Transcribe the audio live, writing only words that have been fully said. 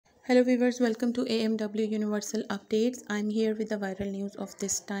Hello viewers, welcome to AMW Universal Updates. I'm here with the viral news of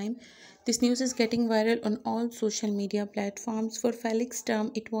this time. This news is getting viral on all social media platforms. For Felix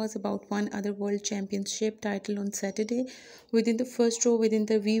term, it was about one other world championship title on Saturday. Within the first row, within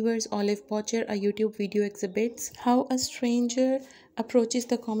the viewers, Olive Pocher, a YouTube video exhibits how a stranger approaches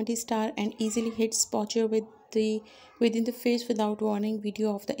the comedy star and easily hits Pocher within the face without warning.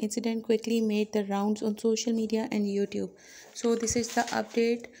 Video of the incident quickly made the rounds on social media and YouTube. So this is the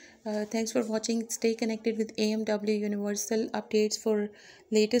update. Thanks for watching. Stay connected with AMW Universal Updates for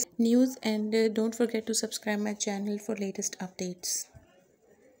latest news, and don't forget to subscribe my channel for latest updates.